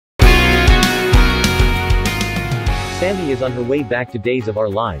Sami is on her way back to Days of Our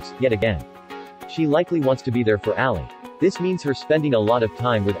Lives, yet again. She likely wants to be there for Allie. This means her spending a lot of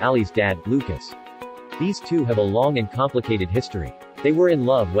time with Allie's dad, Lucas. These two have a long and complicated history. They were in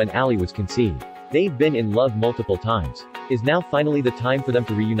love when Allie was conceived. They've been in love multiple times. Is now finally the time for them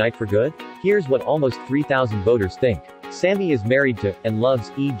to reunite for good? Here's what almost 3,000 voters think. Sami is married to, and loves,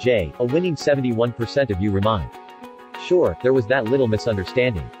 EJ, a winning 71% of you remind. Sure, there was that little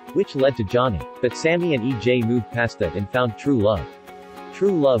misunderstanding, which led to Johnny. But Sami and EJ moved past that and found true love.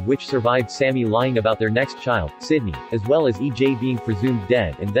 True love which survived Sami lying about their next child, Sydney, as well as EJ being presumed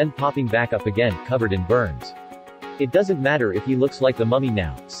dead and then popping back up again, covered in burns. It doesn't matter if he looks like the mummy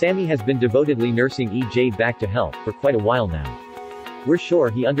now, Sami has been devotedly nursing EJ back to health for quite a while now. We're sure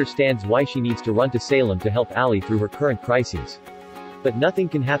he understands why she needs to run to Salem to help Allie through her current crises. But nothing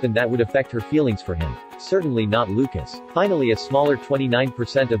can happen that would affect her feelings for him. Certainly not Lucas. Finally, a smaller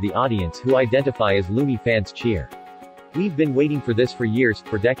 29% of the audience who identify as Lumi fans cheer. We've been waiting for this for years,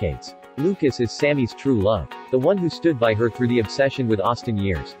 for decades. Lucas is Sami's true love. The one who stood by her through the obsession with Austin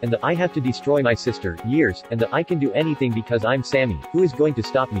years, and the I have to destroy my sister years, and the I can do anything because I'm Sami, who is going to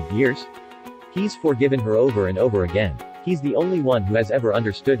stop me years. He's forgiven her over and over again. He's the only one who has ever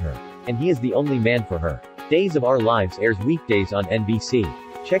understood her. And he is the only man for her. Days of Our Lives airs weekdays on NBC.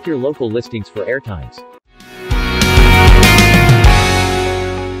 Check your local listings for airtimes.